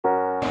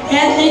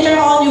And later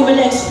on, you will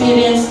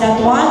experience that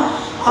one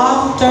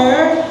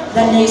after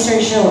the laser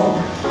show.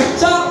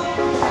 So,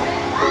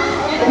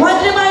 one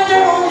reminder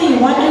only,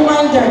 one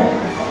reminder.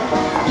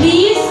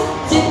 Please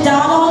sit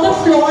down on the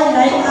floor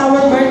like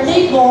our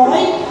birthday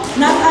boy,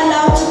 not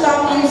allowed to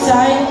come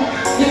inside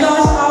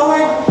because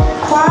our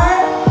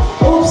car,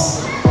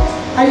 oops,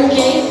 are you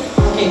okay?